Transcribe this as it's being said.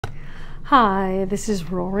Hi, this is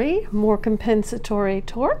Rory, more compensatory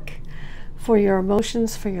torque for your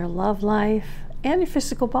emotions, for your love life, and your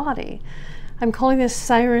physical body. I'm calling this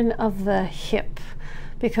Siren of the Hip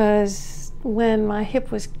because when my hip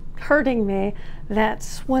was hurting me,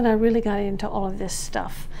 that's when I really got into all of this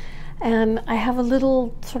stuff. And I have a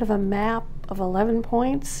little sort of a map of 11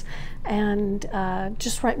 points, and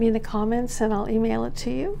just write me in the comments and I'll email it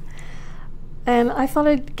to you. And I thought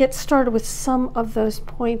I'd get started with some of those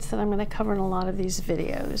points that I'm going to cover in a lot of these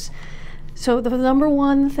videos. So the number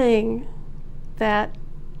one thing that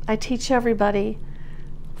I teach everybody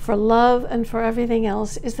for love and for everything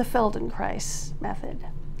else is the Feldenkrais method.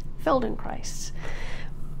 Feldenkrais.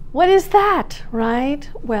 What is that,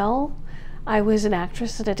 right? Well, I was an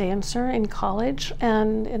actress and a dancer in college,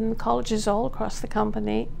 and in colleges all across the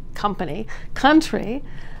country,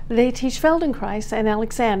 they teach Feldenkrais and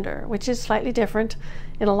Alexander, which is slightly different,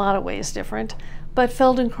 in a lot of ways different. But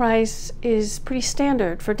Feldenkrais is pretty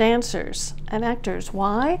standard for dancers and actors.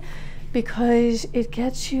 Why? Because it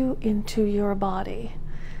gets you into your body.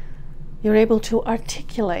 You're able to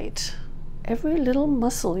articulate every little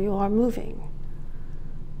muscle you are moving.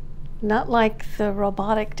 Not like the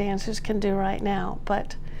robotic dancers can do right now,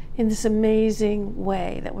 but in this amazing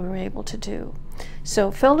way that we were able to do.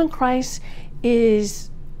 So Feldenkrais is,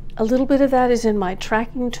 a little bit of that is in my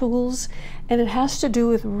tracking tools, and it has to do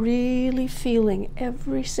with really feeling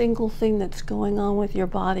every single thing that's going on with your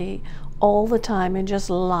body all the time and just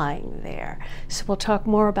lying there. So we'll talk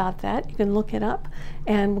more about that. You can look it up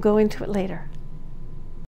and we'll go into it later.